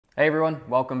Hey everyone,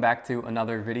 welcome back to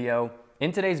another video.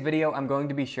 In today's video, I'm going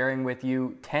to be sharing with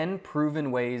you 10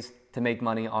 proven ways to make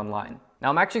money online. Now,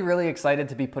 I'm actually really excited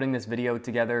to be putting this video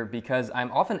together because I'm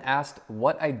often asked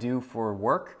what I do for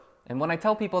work. And when I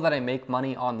tell people that I make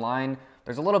money online,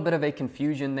 there's a little bit of a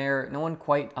confusion there. No one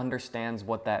quite understands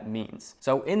what that means.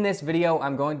 So in this video,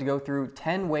 I'm going to go through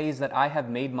 10 ways that I have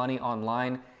made money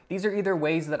online. These are either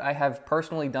ways that I have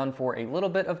personally done for a little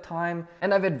bit of time,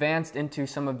 and I've advanced into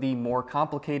some of the more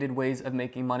complicated ways of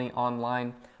making money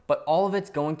online, but all of it's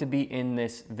going to be in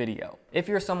this video. If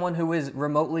you're someone who is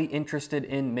remotely interested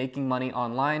in making money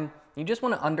online, you just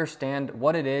want to understand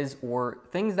what it is or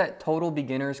things that total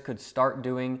beginners could start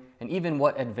doing and even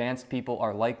what advanced people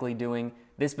are likely doing,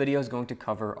 this video is going to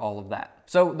cover all of that.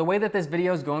 So the way that this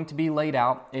video is going to be laid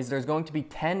out is there's going to be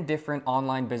 10 different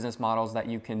online business models that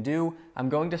you can do. I'm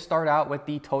going to start out with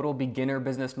the total beginner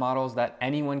business models that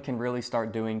anyone can really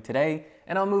start doing today,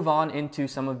 and I'll move on into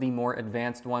some of the more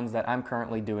advanced ones that I'm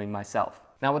currently doing myself.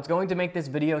 Now, what's going to make this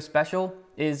video special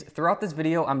is throughout this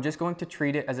video, I'm just going to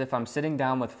treat it as if I'm sitting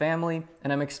down with family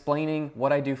and I'm explaining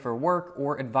what I do for work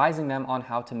or advising them on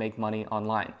how to make money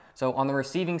online. So on the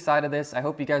receiving side of this, I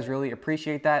hope you guys really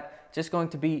appreciate that. Just going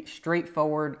to be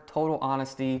straightforward, total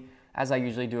honesty, as I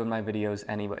usually do in my videos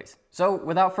anyways. So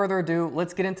without further ado,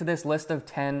 let's get into this list of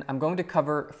 10. I'm going to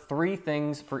cover 3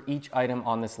 things for each item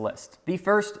on this list. The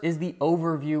first is the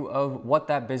overview of what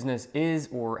that business is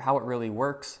or how it really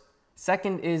works.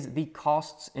 Second is the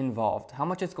costs involved, how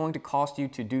much it's going to cost you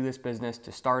to do this business,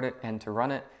 to start it and to run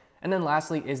it. And then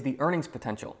lastly is the earnings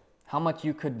potential, how much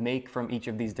you could make from each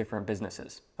of these different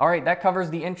businesses. All right, that covers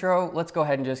the intro. Let's go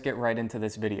ahead and just get right into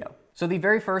this video. So the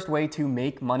very first way to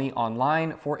make money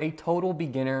online for a total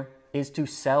beginner is to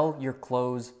sell your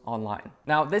clothes online.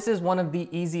 Now, this is one of the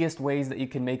easiest ways that you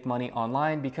can make money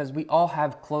online because we all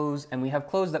have clothes and we have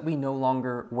clothes that we no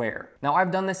longer wear. Now,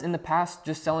 I've done this in the past,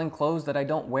 just selling clothes that I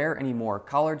don't wear anymore.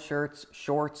 Collared shirts,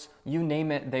 shorts, you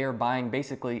name it, they are buying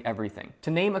basically everything.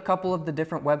 To name a couple of the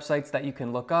different websites that you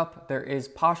can look up, there is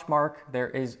Poshmark, there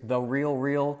is The Real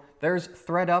Real, there's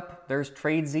ThreadUp, there's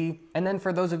Tradesy, and then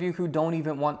for those of you who don't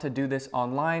even want to do this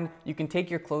online, you can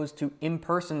take your clothes to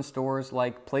in-person stores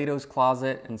like Plato's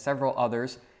Closet and several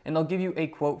others, and they'll give you a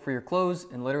quote for your clothes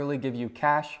and literally give you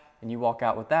cash, and you walk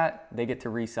out with that, they get to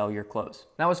resell your clothes.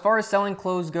 Now, as far as selling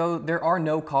clothes go, there are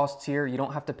no costs here. You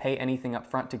don't have to pay anything up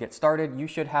front to get started. You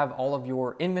should have all of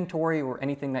your inventory or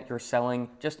anything that you're selling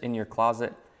just in your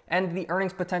closet. And the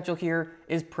earnings potential here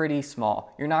is pretty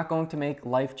small. You're not going to make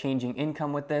life-changing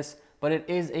income with this, but it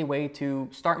is a way to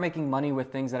start making money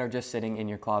with things that are just sitting in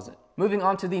your closet. Moving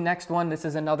on to the next one, this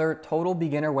is another total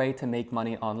beginner way to make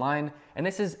money online, and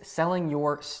this is selling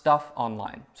your stuff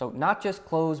online. So not just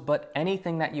clothes, but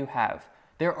anything that you have.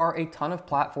 There are a ton of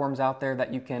platforms out there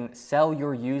that you can sell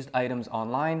your used items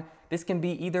online. This can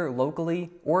be either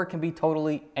locally or it can be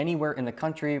totally anywhere in the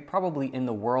country, probably in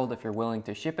the world if you're willing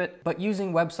to ship it. But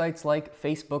using websites like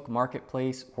Facebook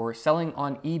Marketplace or selling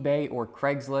on eBay or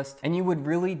Craigslist, and you would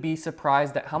really be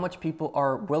surprised at how much people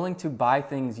are willing to buy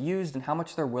things used and how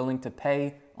much they're willing to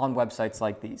pay on websites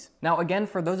like these. Now, again,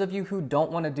 for those of you who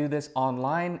don't want to do this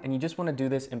online and you just want to do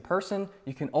this in person,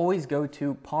 you can always go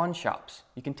to pawn shops.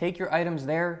 You can take your items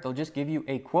there, they'll just give you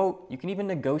a quote. You can even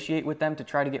negotiate with them to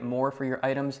try to get more for your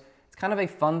items. It's kind of a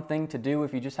fun thing to do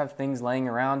if you just have things laying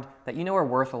around that you know are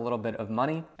worth a little bit of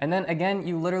money. And then again,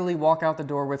 you literally walk out the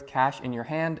door with cash in your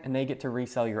hand and they get to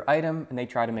resell your item and they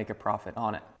try to make a profit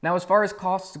on it. Now, as far as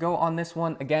costs go on this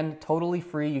one, again, totally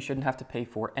free. You shouldn't have to pay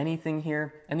for anything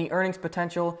here. And the earnings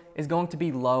potential is going to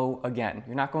be low again.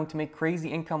 You're not going to make crazy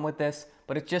income with this,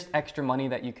 but it's just extra money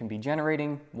that you can be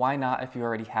generating. Why not if you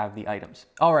already have the items?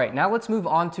 All right, now let's move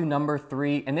on to number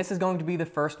 3, and this is going to be the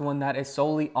first one that is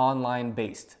solely online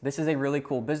based. This is a really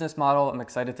cool business model. I'm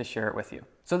excited to share it with you.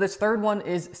 So this third one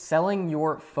is selling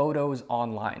your photos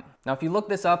online. Now, if you look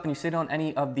this up and you sit on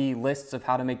any of the lists of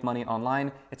how to make money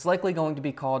online, it's likely going to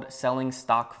be called selling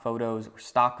stock photos or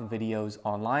stock videos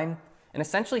online. And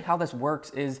essentially how this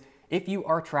works is if you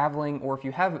are traveling or if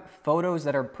you have photos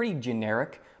that are pretty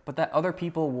generic, but that other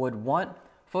people would want,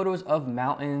 photos of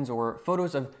mountains or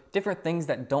photos of different things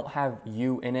that don't have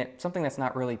you in it, something that's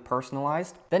not really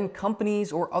personalized, then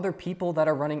companies or other people that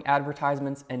are running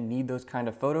advertisements and need those kind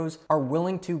of photos are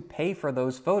willing to pay for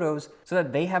those photos so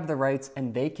that they have the rights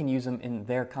and they can use them in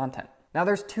their content. Now,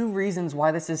 there's 2 reasons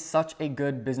why this is such a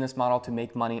good business model to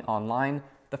make money online.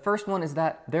 The first one is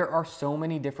that there are so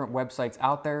many different websites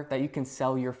out there that you can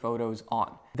sell your photos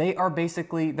on. They are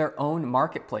basically their own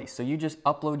marketplace. So you just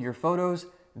upload your photos,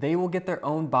 they will get their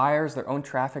own buyers, their own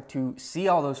traffic to see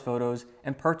all those photos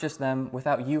and purchase them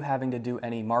without you having to do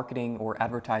any marketing or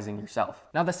advertising yourself.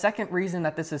 Now, the second reason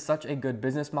that this is such a good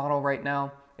business model right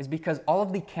now is because all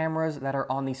of the cameras that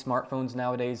are on these smartphones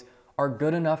nowadays are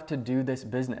good enough to do this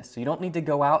business. So you don't need to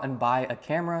go out and buy a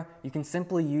camera. You can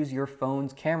simply use your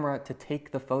phone's camera to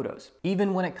take the photos.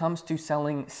 Even when it comes to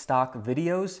selling stock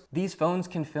videos, these phones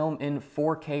can film in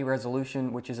 4K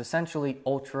resolution, which is essentially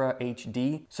Ultra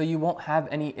HD. So you won't have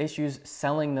any issues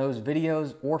selling those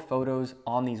videos or photos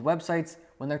on these websites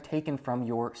when they're taken from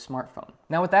your smartphone.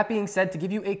 Now, with that being said, to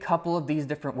give you a couple of these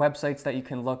different websites that you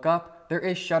can look up, there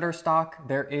is Shutterstock,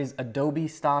 there is Adobe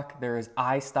Stock, there is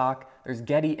iStock, there's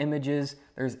Getty Images,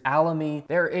 there's Alamy,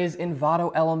 there is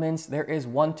Envato Elements, there is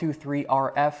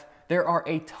 123RF. There are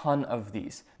a ton of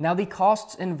these. Now, the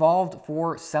costs involved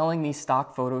for selling these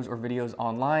stock photos or videos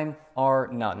online are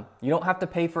none. You don't have to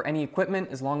pay for any equipment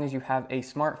as long as you have a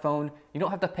smartphone. You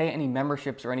don't have to pay any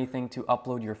memberships or anything to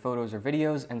upload your photos or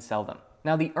videos and sell them.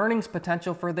 Now, the earnings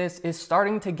potential for this is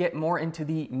starting to get more into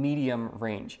the medium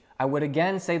range. I would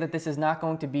again say that this is not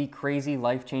going to be crazy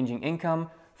life-changing income.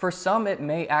 For some, it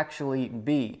may actually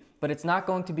be, but it's not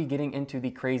going to be getting into the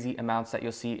crazy amounts that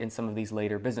you'll see in some of these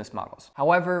later business models.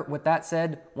 However, with that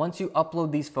said, once you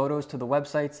upload these photos to the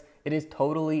websites, it is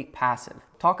totally passive.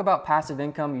 Talk about passive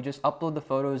income, you just upload the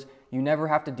photos, you never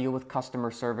have to deal with customer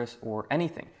service or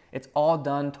anything. It's all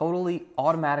done totally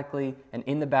automatically and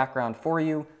in the background for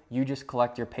you. You just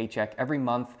collect your paycheck every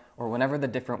month or whenever the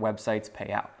different websites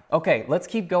pay out. Okay, let's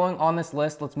keep going on this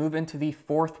list. Let's move into the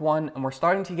fourth one, and we're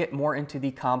starting to get more into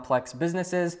the complex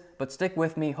businesses, but stick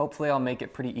with me. Hopefully I'll make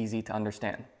it pretty easy to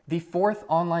understand. The fourth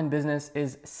online business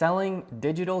is selling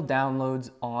digital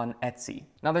downloads on Etsy.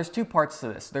 Now, there's two parts to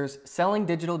this. There's selling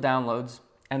digital downloads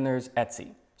and there's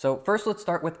Etsy. So first, let's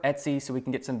start with Etsy so we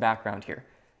can get some background here.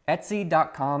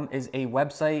 Etsy.com is a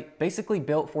website basically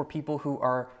built for people who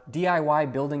are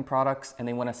DIY building products and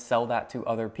they want to sell that to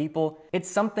other people. It's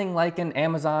something like an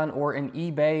Amazon or an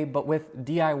eBay, but with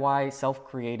DIY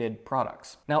self-created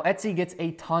products. Now, Etsy gets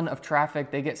a ton of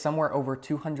traffic. They get somewhere over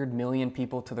 200 million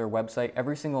people to their website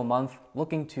every single month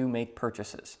looking to make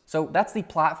purchases. So that's the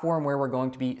platform where we're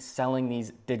going to be selling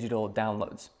these digital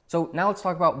downloads. So now let's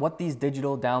talk about what these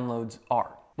digital downloads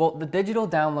are. Well, the digital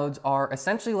downloads are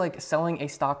essentially like selling a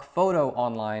stock photo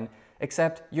online,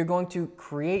 except you're going to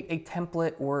create a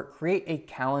template or create a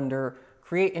calendar,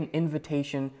 create an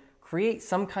invitation, create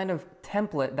some kind of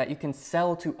template that you can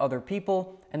sell to other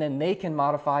people, and then they can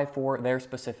modify for their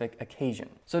specific occasion.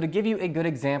 So to give you a good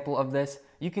example of this,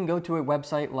 you can go to a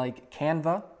website like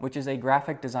Canva, which is a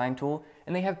graphic design tool,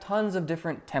 and they have tons of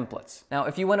different templates. Now,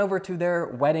 if you went over to their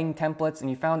wedding templates and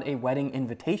you found a wedding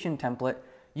invitation template,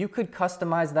 you could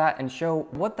customize that and show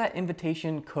what that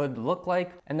invitation could look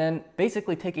like, and then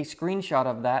basically take a screenshot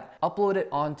of that, upload it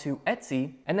onto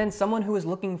Etsy, and then someone who is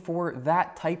looking for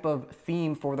that type of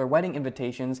theme for their wedding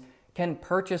invitations can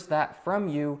purchase that from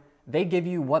you. They give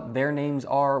you what their names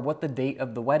are, what the date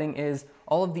of the wedding is,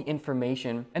 all of the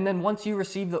information, and then once you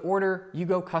receive the order, you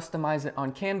go customize it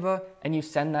on Canva and you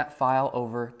send that file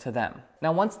over to them.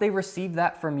 Now, once they receive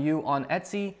that from you on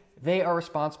Etsy, they are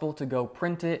responsible to go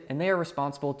print it, and they are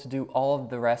responsible to do all of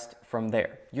the rest from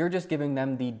there. You're just giving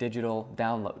them the digital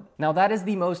download. Now, that is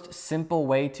the most simple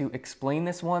way to explain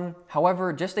this one.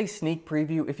 However, just a sneak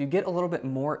preview, if you get a little bit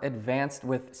more advanced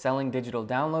with selling digital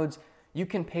downloads, you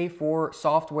can pay for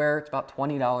software. It's about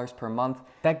 $20 per month.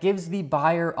 That gives the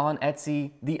buyer on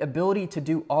Etsy the ability to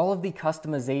do all of the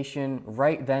customization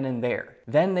right then and there.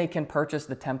 Then they can purchase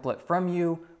the template from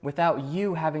you without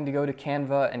you having to go to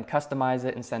Canva and customize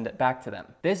it and send it back to them.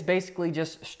 This basically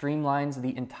just streamlines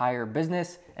the entire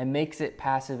business and makes it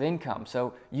passive income.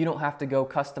 So you don't have to go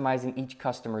customizing each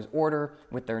customer's order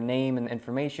with their name and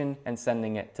information and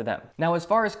sending it to them. Now, as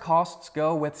far as costs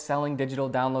go with selling digital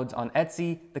downloads on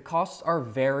Etsy, the costs are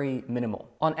very minimal.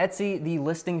 On Etsy, the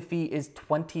listing fee is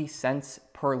 20 cents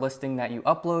per listing that you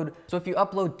upload. So if you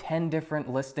upload 10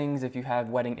 different listings, if you have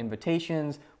wedding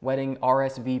invitations, wedding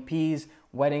RSVPs,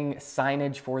 wedding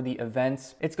signage for the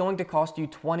events, it's going to cost you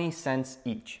 20 cents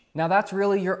each. Now, that's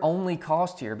really your only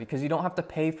cost here because you don't have to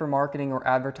pay for marketing or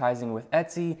advertising with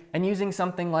Etsy, and using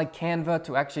something like Canva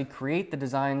to actually create the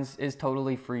designs is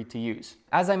totally free to use.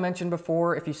 As I mentioned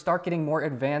before, if you start getting more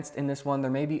advanced in this one,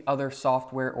 there may be other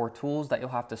software or tools that you'll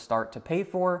have to start to pay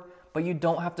for, but you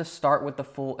don't have to start with the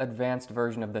full advanced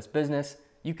version of this business.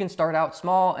 You can start out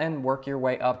small and work your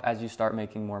way up as you start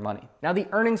making more money. Now, the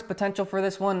earnings potential for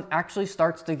this one actually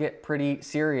starts to get pretty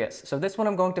serious. So this one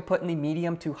I'm going to put in the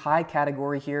medium to high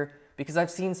category here because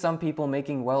I've seen some people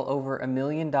making well over $1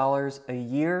 million a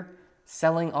year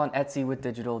selling on Etsy with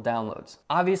digital downloads.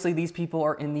 Obviously, these people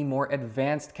are in the more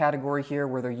advanced category here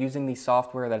where they're using the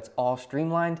software that's all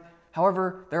streamlined.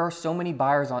 However, there are so many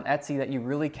buyers on Etsy that you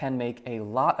really can make a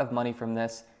lot of money from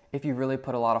this if you really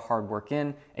put a lot of hard work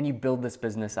in and you build this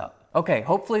business up. Okay,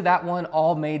 hopefully that one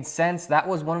all made sense. That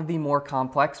was one of the more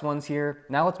complex ones here.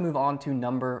 Now let's move on to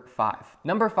number 5.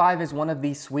 Number 5 is one of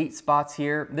the sweet spots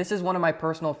here. This is one of my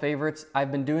personal favorites.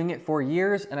 I've been doing it for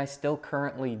years and I still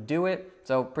currently do it.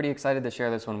 So pretty excited to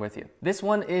share this one with you. This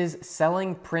one is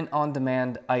selling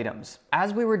print-on-demand items.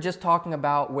 As we were just talking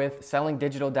about with selling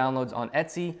digital downloads on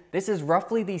Etsy, this is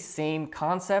roughly the same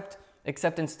concept,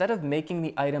 except instead of making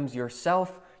the items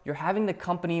yourself, you're having the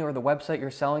company or the website you're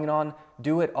selling it on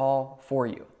do it all for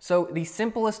you. So the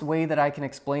simplest way that I can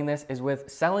explain this is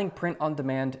with selling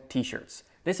print-on-demand t-shirts.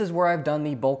 This is where I've done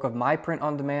the bulk of my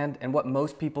print-on-demand and what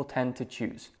most people tend to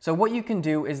choose. So what you can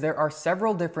do is there are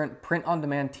several different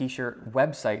print-on-demand t-shirt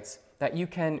websites that you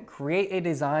can create a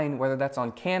design, whether that's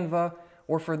on Canva,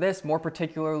 or for this, more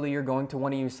particularly, you're going to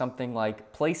want to use something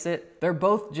like Placeit. They're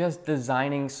both just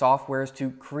designing softwares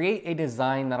to create a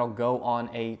design that'll go on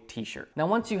a t-shirt. Now,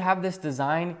 once you have this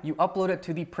design, you upload it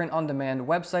to the print-on-demand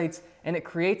websites, and it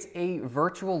creates a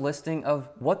virtual listing of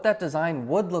what that design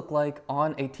would look like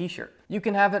on a t-shirt. You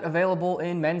can have it available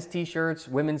in men's t-shirts,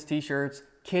 women's t-shirts,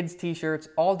 kids' t-shirts,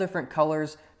 all different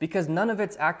colors, because none of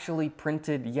it's actually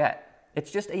printed yet.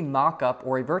 It's just a mock-up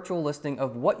or a virtual listing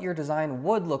of what your design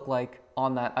would look like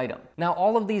on that item. Now,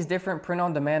 all of these different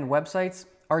print-on-demand websites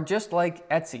are just like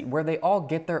Etsy, where they all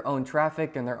get their own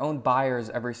traffic and their own buyers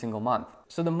every single month.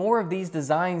 So the more of these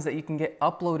designs that you can get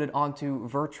uploaded onto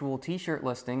virtual t-shirt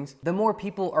listings, the more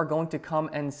people are going to come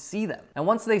and see them. And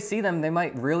once they see them, they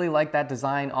might really like that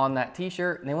design on that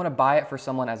t-shirt and they want to buy it for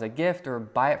someone as a gift or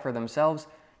buy it for themselves.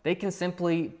 They can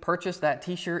simply purchase that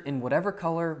t-shirt in whatever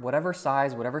color, whatever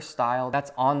size, whatever style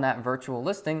that's on that virtual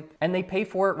listing, and they pay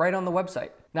for it right on the website.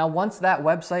 Now, once that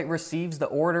website receives the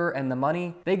order and the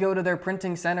money, they go to their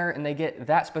printing center and they get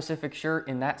that specific shirt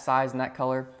in that size and that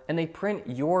color, and they print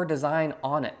your design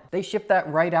on it. They ship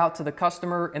that right out to the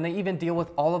customer, and they even deal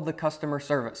with all of the customer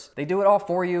service. They do it all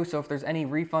for you, so if there's any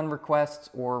refund requests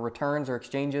or returns or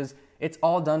exchanges, it's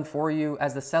all done for you.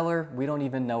 As the seller, we don't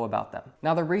even know about them.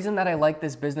 Now, the reason that I like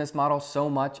this business model so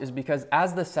much is because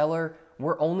as the seller,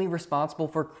 we're only responsible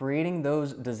for creating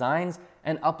those designs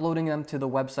and uploading them to the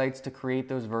websites to create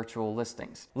those virtual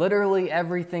listings. Literally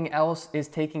everything else is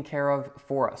taken care of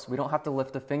for us. We don't have to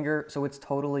lift a finger, so it's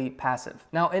totally passive.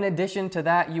 Now, in addition to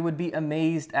that, you would be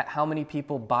amazed at how many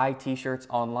people buy t-shirts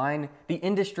online. The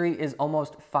industry is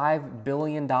almost $5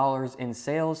 billion in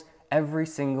sales every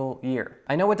single year.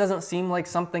 I know it doesn't seem like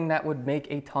something that would make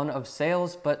a ton of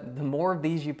sales, but the more of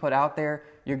these you put out there,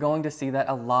 you're going to see that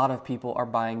a lot of people are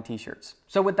buying t-shirts.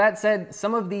 So with that said,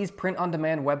 some of these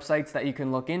print-on-demand websites that you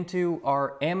can look into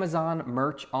are Amazon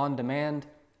Merch on Demand,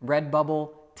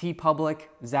 Redbubble, TeePublic,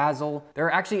 Zazzle. There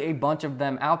are actually a bunch of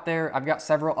them out there. I've got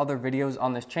several other videos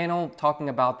on this channel talking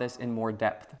about this in more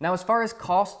depth. Now, as far as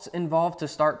costs involved to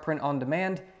start print on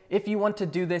demand, if you want to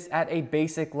do this at a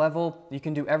basic level, you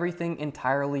can do everything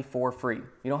entirely for free.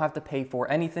 You don't have to pay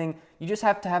for anything. You just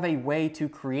have to have a way to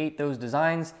create those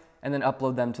designs and then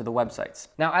upload them to the websites.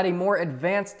 Now, at a more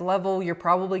advanced level, you're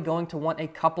probably going to want a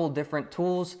couple different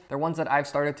tools. They're ones that I've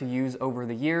started to use over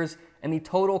the years, and the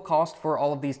total cost for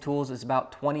all of these tools is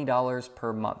about $20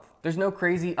 per month. There's no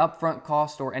crazy upfront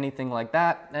cost or anything like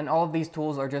that, and all of these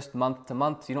tools are just month to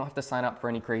month, so you don't have to sign up for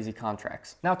any crazy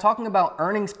contracts. Now, talking about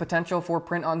earnings potential for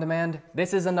print on demand,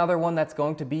 this is another one that's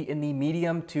going to be in the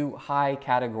medium to high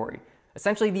category.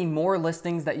 Essentially, the more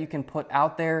listings that you can put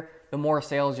out there, the more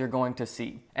sales you're going to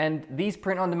see. And these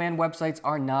print-on-demand websites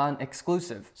are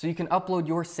non-exclusive. So you can upload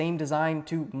your same design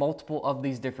to multiple of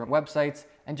these different websites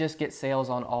and just get sales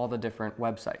on all the different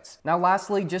websites. Now,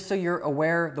 lastly, just so you're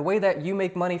aware, the way that you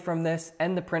make money from this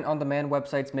and the print-on-demand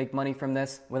websites make money from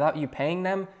this without you paying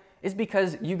them is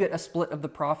because you get a split of the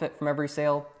profit from every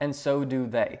sale, and so do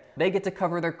they. They get to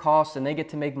cover their costs and they get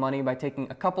to make money by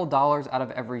taking a couple dollars out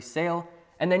of every sale,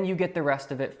 and then you get the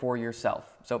rest of it for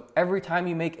yourself. So every time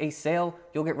you make a sale,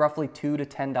 you'll get roughly $2 to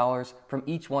 $10 from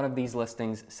each one of these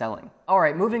listings selling. All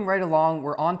right, moving right along,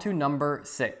 we're on to number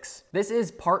 6. This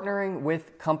is partnering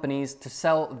with companies to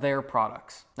sell their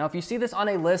products. Now, if you see this on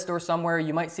a list or somewhere,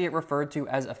 you might see it referred to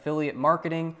as affiliate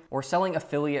marketing or selling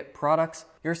affiliate products.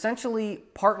 You're essentially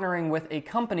partnering with a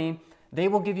company. They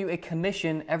will give you a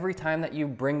commission every time that you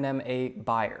bring them a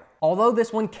buyer. Although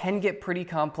this one can get pretty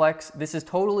complex, this is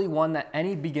totally one that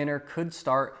any beginner could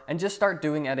start and just start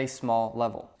doing at a small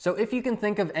level. So if you can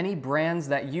think of any brands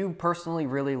that you personally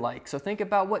really like, so think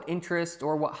about what interests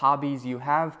or what hobbies you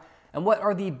have, and what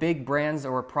are the big brands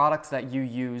or products that you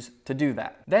use to do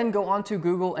that. Then go onto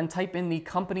Google and type in the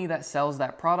company that sells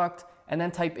that product, and then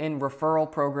type in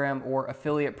referral program or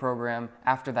affiliate program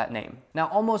after that name. Now,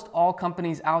 almost all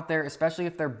companies out there, especially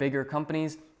if they're bigger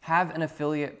companies, have an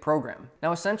affiliate program.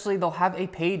 Now, essentially, they'll have a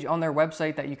page on their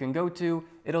website that you can go to.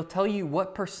 It'll tell you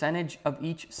what percentage of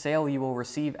each sale you will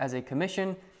receive as a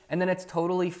commission, and then it's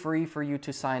totally free for you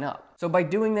to sign up. So by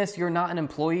doing this, you're not an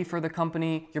employee for the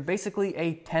company. You're basically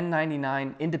a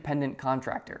 1099 independent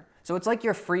contractor. So it's like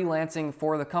you're freelancing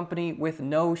for the company with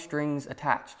no strings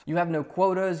attached. You have no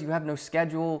quotas, you have no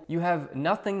schedule, you have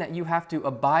nothing that you have to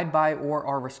abide by or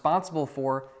are responsible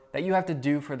for that you have to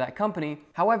do for that company.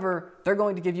 However, they're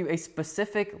going to give you a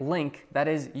specific link that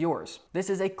is yours. This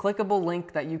is a clickable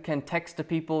link that you can text to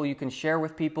people, you can share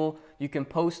with people, you can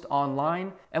post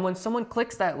online, and when someone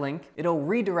clicks that link, it'll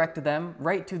redirect them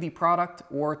right to the product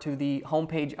or to the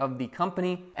homepage of the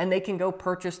company, and they can go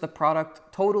purchase the product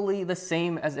totally the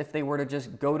same as if they were to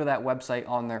just go to that website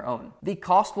on their own. The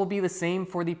cost will be the same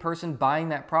for the person buying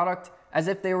that product as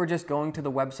if they were just going to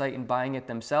the website and buying it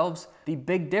themselves. The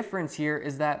big difference here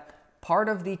is that part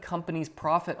of the company's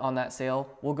profit on that sale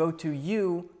will go to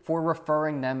you for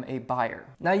referring them a buyer.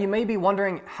 Now, you may be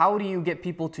wondering, how do you get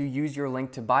people to use your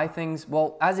link to buy things?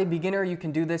 Well, as a beginner, you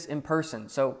can do this in person.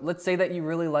 So let's say that you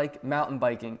really like mountain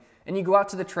biking and you go out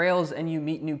to the trails and you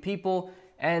meet new people,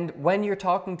 and when you're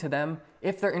talking to them,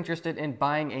 if they're interested in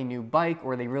buying a new bike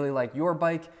or they really like your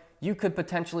bike, you could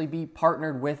potentially be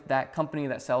partnered with that company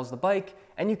that sells the bike,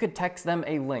 and you could text them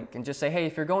a link and just say, hey,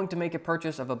 if you're going to make a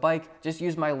purchase of a bike, just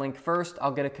use my link first,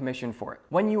 I'll get a commission for it.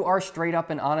 When you are straight up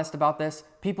and honest about this,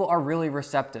 people are really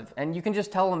receptive, and you can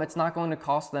just tell them it's not going to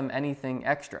cost them anything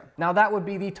extra. Now, that would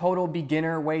be the total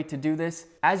beginner way to do this.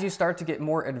 As you start to get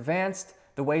more advanced,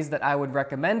 the ways that I would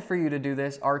recommend for you to do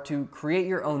this are to create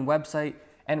your own website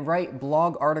and write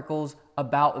blog articles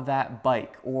about that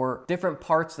bike or different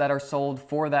parts that are sold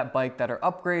for that bike that are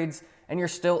upgrades, and you're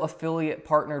still affiliate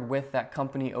partnered with that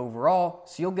company overall,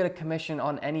 so you'll get a commission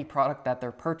on any product that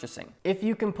they're purchasing. If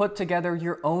you can put together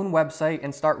your own website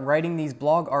and start writing these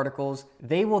blog articles,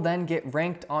 they will then get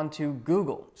ranked onto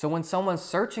Google. So when someone's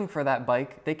searching for that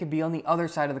bike, they could be on the other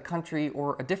side of the country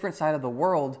or a different side of the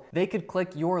world. They could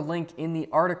click your link in the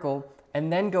article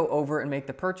and then go over and make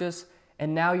the purchase.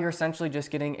 And now you're essentially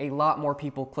just getting a lot more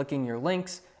people clicking your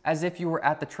links as if you were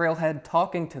at the trailhead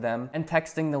talking to them and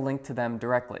texting the link to them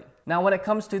directly. Now, when it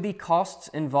comes to the costs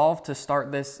involved to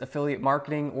start this affiliate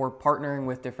marketing or partnering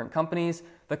with different companies,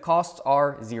 the costs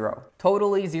are zero.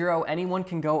 Totally zero. Anyone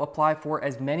can go apply for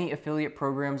as many affiliate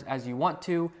programs as you want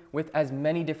to with as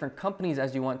many different companies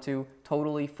as you want to,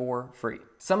 totally for free.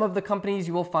 Some of the companies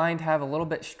you will find have a little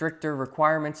bit stricter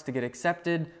requirements to get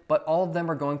accepted, but all of them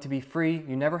are going to be free.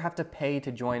 You never have to pay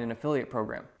to join an affiliate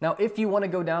program. Now, if you want to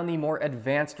go down the more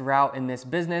advanced route in this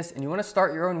business and you want to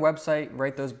start your own website,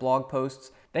 write those blog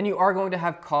posts, then you are going to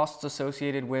have costs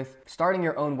associated with starting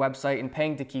your own website and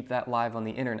paying to keep that live on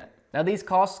the internet. Now, these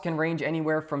costs can range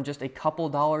anywhere from just a couple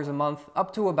dollars a month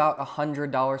up to about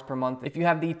 $100 per month if you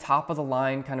have the top of the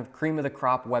line, kind of cream of the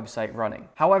crop website running.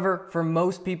 However, for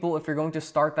most people, if you're going to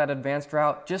start that advanced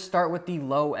route, just start with the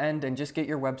low end and just get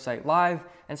your website live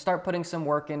and start putting some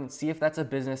work in, see if that's a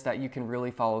business that you can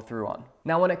really follow through on.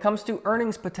 Now, when it comes to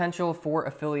earnings potential for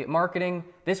affiliate marketing,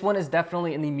 this one is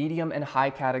definitely in the medium and high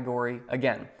category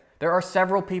again. There are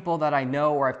several people that I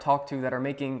know or I've talked to that are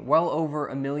making well over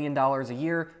 $1 million a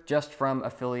year just from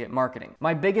affiliate marketing.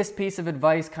 My biggest piece of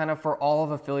advice kind of for all of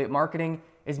affiliate marketing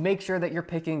is make sure that you're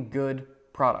picking good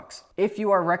products. If you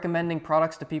are recommending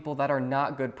products to people that are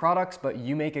not good products, but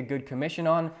you make a good commission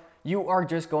on, you are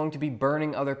just going to be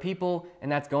burning other people,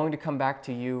 and that's going to come back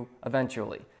to you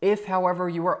eventually. If, however,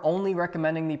 you are only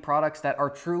recommending the products that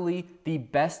are truly the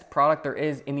best product there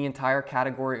is in the entire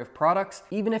category of products,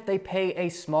 even if they pay a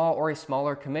small or a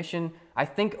smaller commission, I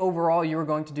think overall you are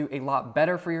going to do a lot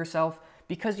better for yourself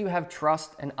because you have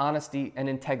trust and honesty and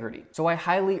integrity. So I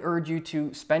highly urge you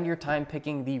to spend your time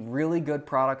picking the really good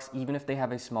products, even if they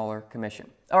have a smaller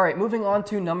commission. All right, moving on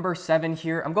to number 7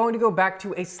 here. I'm going to go back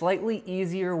to a slightly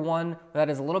easier one that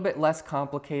is a little bit less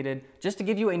complicated, just to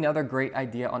give you another great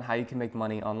idea on how you can make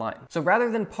money online. So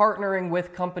rather than partnering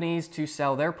with companies to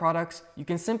sell their products, you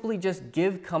can simply just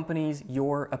give companies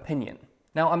your opinion.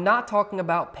 Now, I'm not talking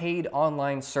about paid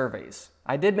online surveys.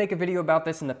 I did make a video about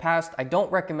this in the past. I don't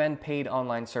recommend paid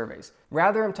online surveys.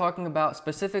 Rather, I'm talking about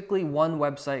specifically one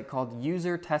website called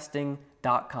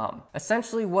UserTesting.com.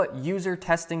 Essentially, what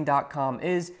UserTesting.com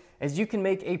is you can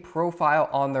make a profile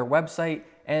on their website,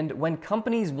 and when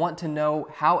companies want to know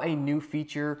how a new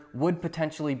feature would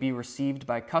potentially be received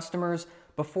by customers,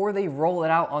 before they roll it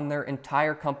out on their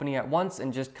entire company at once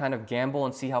and just kind of gamble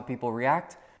and see how people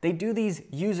react, they do these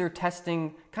user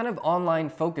testing kind of online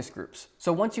focus groups.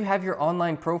 So once you have your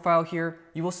online profile here,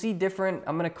 you will see different,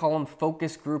 I'm gonna call them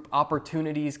focus group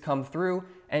opportunities come through,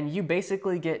 and you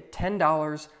basically get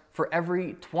 $10 for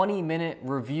every 20-minute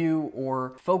review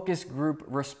or focus group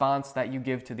response that you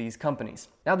give to these companies.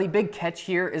 Now, the big catch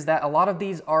here is that a lot of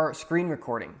these are screen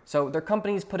recording. So they're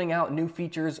companies putting out new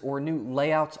features or new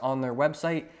layouts on their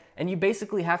website, and you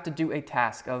basically have to do a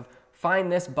task of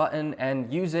find this button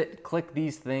and use it, click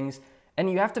these things, and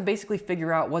you have to basically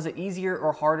figure out, was it easier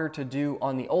or harder to do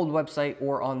on the old website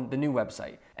or on the new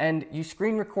website? And you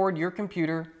screen record your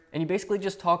computer and you basically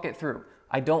just talk it through.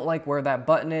 I don't like where that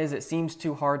button is, it seems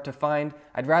too hard to find.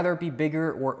 I'd rather it be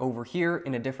bigger or over here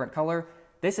in a different color.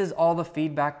 This is all the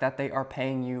feedback that they are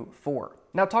paying you for.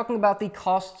 Now, talking about the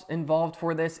costs involved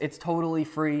for this, it's totally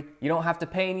free. You don't have to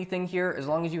pay anything here. As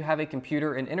long as you have a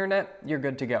computer and internet, you're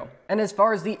good to go. And as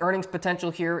far as the earnings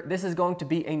potential here, this is going to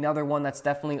be another one that's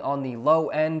definitely on the low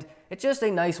end. It's just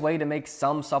a nice way to make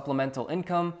some supplemental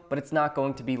income, but it's not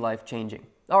going to be life-changing.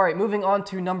 All right, moving on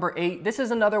to number 8. This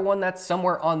is another one that's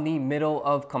somewhere on the middle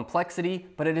of complexity,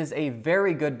 but it is a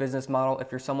very good business model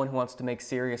if you're someone who wants to make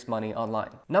serious money online.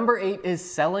 Number 8 is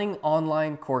selling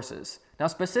online courses. Now,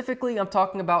 specifically, I'm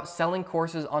talking about selling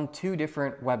courses on 2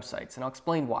 different websites, and I'll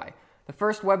explain why. The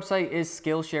first website is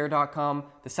Skillshare.com.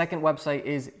 The second website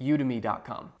is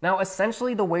Udemy.com. Now,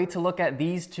 essentially, the way to look at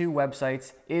these 2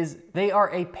 websites is they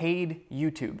are a paid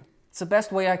YouTube. It's the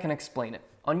best way I can explain it.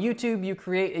 On YouTube, you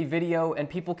create a video and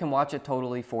people can watch it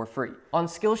totally for free. On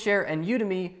Skillshare and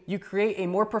Udemy, you create a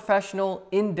more professional,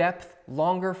 in-depth,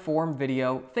 longer form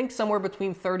video, think somewhere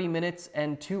between 30 minutes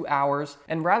and 2 hours,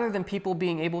 and rather than people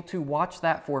being able to watch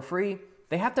that for free,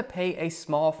 they have to pay a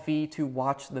small fee to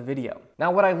watch the video.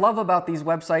 Now, what I love about these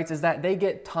websites is that they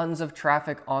get tons of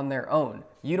traffic on their own.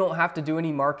 You don't have to do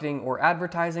any marketing or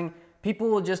advertising. People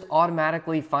will just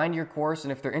automatically find your course,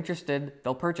 and if they're interested,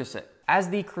 they'll purchase it. As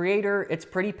the creator, it's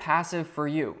pretty passive for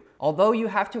you. Although you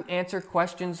have to answer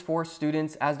questions for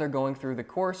students as they're going through the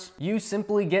course, you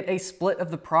simply get a split of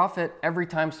the profit every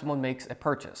time someone makes a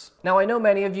purchase. Now, I know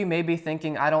many of you may be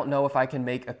thinking, I don't know if I can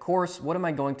make a course. What am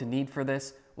I going to need for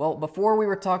this? Well, before we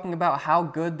were talking about how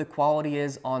good the quality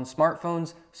is on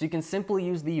smartphones, so you can simply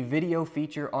use the video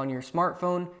feature on your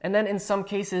smartphone, and then in some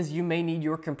cases you may need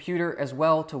your computer as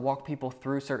well to walk people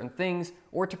through certain things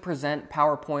or to present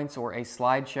PowerPoints or a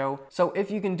slideshow. So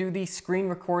if you can do the screen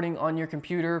recording on your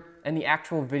computer and the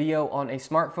actual video on a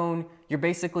smartphone, you're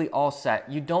basically all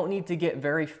set. You don't need to get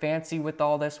very fancy with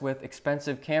all this with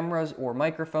expensive cameras or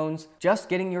microphones. Just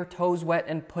getting your toes wet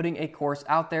and putting a course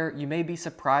out there, you may be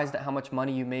surprised at how much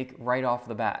money you make right off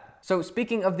the bat. So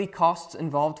speaking of the costs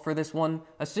involved for this one,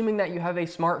 assuming that you have a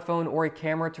smartphone or a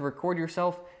camera to record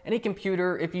yourself, and a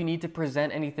computer if you need to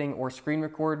present anything or screen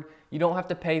record, you don't have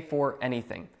to pay for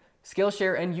anything.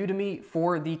 Skillshare and Udemy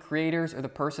for the creators or the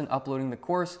person uploading the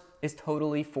course is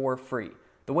totally for free.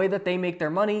 The way that they make their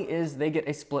money is they get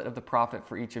a split of the profit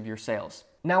for each of your sales.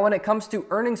 Now, when it comes to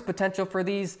earnings potential for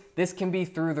these, this can be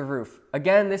through the roof.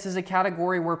 Again, this is a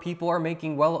category where people are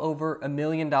making well over $1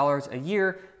 million a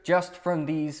year just from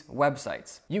these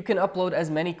websites. You can upload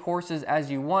as many courses as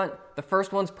you want. The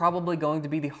first one's probably going to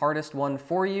be the hardest one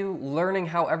for you, learning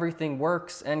how everything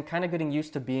works and kind of getting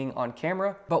used to being on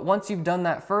camera. But once you've done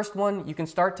that first one, you can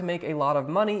start to make a lot of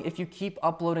money if you keep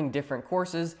uploading different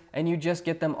courses and you just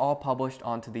get them all published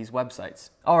onto these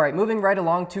websites. All right, moving right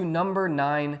along to number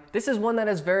 9. This is one that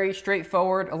is very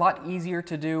straightforward, a lot easier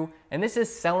to do, and this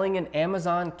is selling an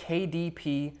Amazon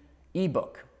KDP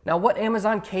ebook. Now, what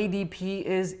Amazon KDP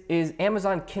is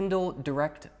Amazon Kindle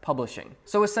Direct Publishing.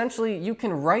 So essentially, you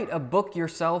can write a book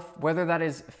yourself, whether that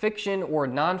is fiction or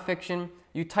nonfiction.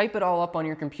 You type it all up on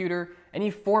your computer and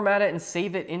you format it and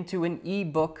save it into an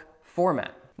ebook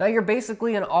format. Now, you're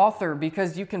basically an author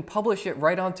because you can publish it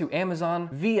right onto Amazon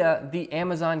via the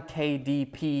Amazon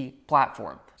KDP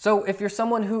platform. So if you're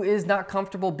someone who is not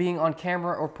comfortable being on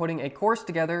camera or putting a course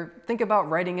together, think about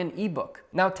writing an ebook.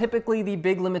 Now, typically the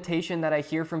big limitation that I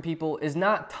hear from people is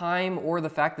not time or the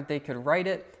fact that they could write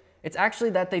it. It's actually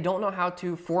that they don't know how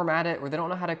to format it or they don't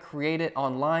know how to create it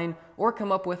online or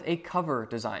come up with a cover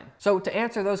design. So to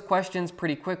answer those questions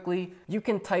pretty quickly, you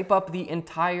can type up the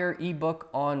entire ebook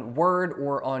on Word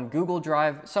or on Google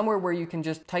Drive, somewhere where you can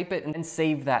just type it and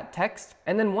save that text.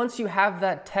 And then once you have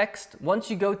that text,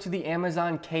 once you go to the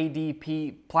Amazon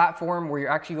KDP platform where you're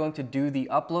actually going to do the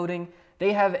uploading,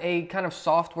 they have a kind of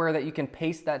software that you can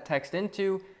paste that text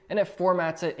into and it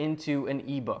formats it into an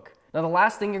ebook. Now, the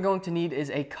last thing you're going to need is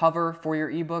a cover for your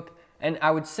ebook, and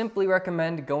I would simply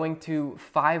recommend going to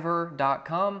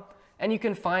Fiverr.com and you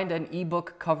can find an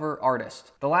ebook cover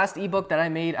artist. The last ebook that I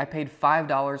made, I paid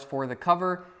 $5 for the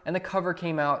cover, and the cover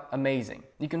came out amazing.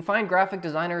 You can find graphic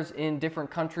designers in different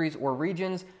countries or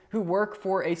regions who work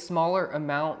for a smaller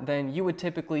amount than you would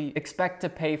typically expect to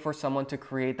pay for someone to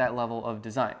create that level of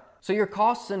design. So your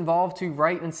costs involved to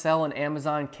write and sell an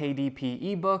Amazon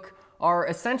KDP ebook are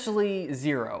essentially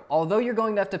zero. Although you're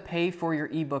going to have to pay for your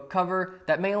ebook cover,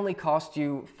 that may only cost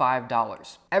you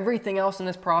 $5. Everything else in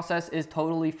this process is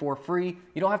totally for free.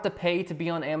 You don't have to pay to be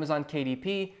on Amazon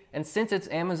KDP, and since it's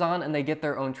Amazon and they get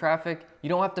their own traffic, you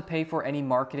don't have to pay for any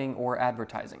marketing or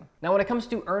advertising. Now, when it comes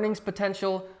to earnings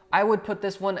potential, I would put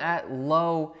this one at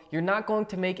low. You're not going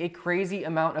to make a crazy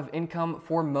amount of income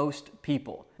for most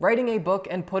people. Writing a book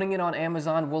and putting it on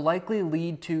Amazon will likely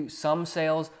lead to some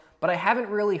sales, but I haven't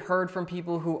really heard from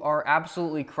people who are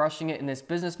absolutely crushing it in this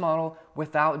business model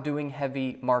without doing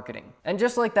heavy marketing. And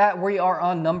just like that, we are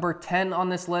on number 10 on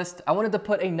this list. I wanted to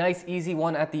put a nice easy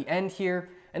one at the end here,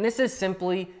 and this is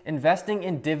simply investing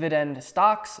in dividend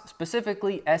stocks,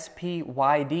 specifically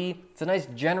SPYD. It's a nice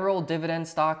general dividend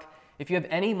stock. If you have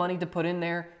any money to put in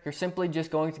there, you're simply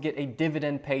just going to get a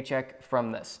dividend paycheck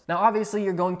from this. Now, obviously,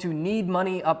 you're going to need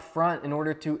money up front in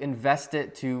order to invest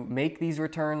it to make these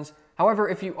returns. However,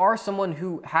 if you are someone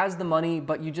who has the money,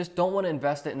 but you just don't want to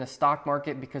invest it in the stock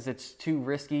market because it's too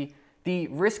risky, the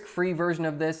risk-free version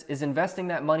of this is investing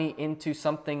that money into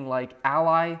something like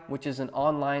Ally, which is an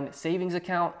online savings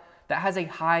account that has a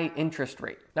high interest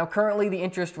rate. Now, currently the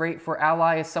interest rate for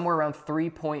Ally is somewhere around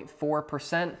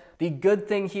 3.4%. The good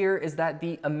thing here is that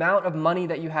the amount of money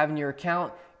that you have in your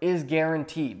account is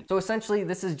guaranteed. So essentially,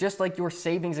 this is just like your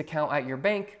savings account at your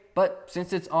bank, but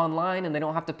since it's online and they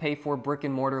don't have to pay for brick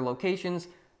and mortar locations,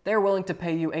 they're willing to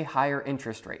pay you a higher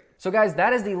interest rate. So guys,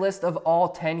 that is the list of all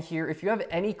 10 here. If you have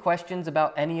any questions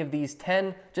about any of these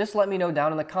 10, just let me know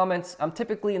down in the comments. I'm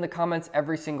typically in the comments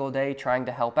every single day trying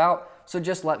to help out, so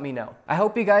just let me know. I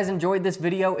hope you guys enjoyed this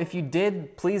video. If you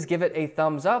did, please give it a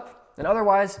thumbs up. And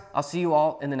otherwise, I'll see you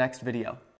all in the next video.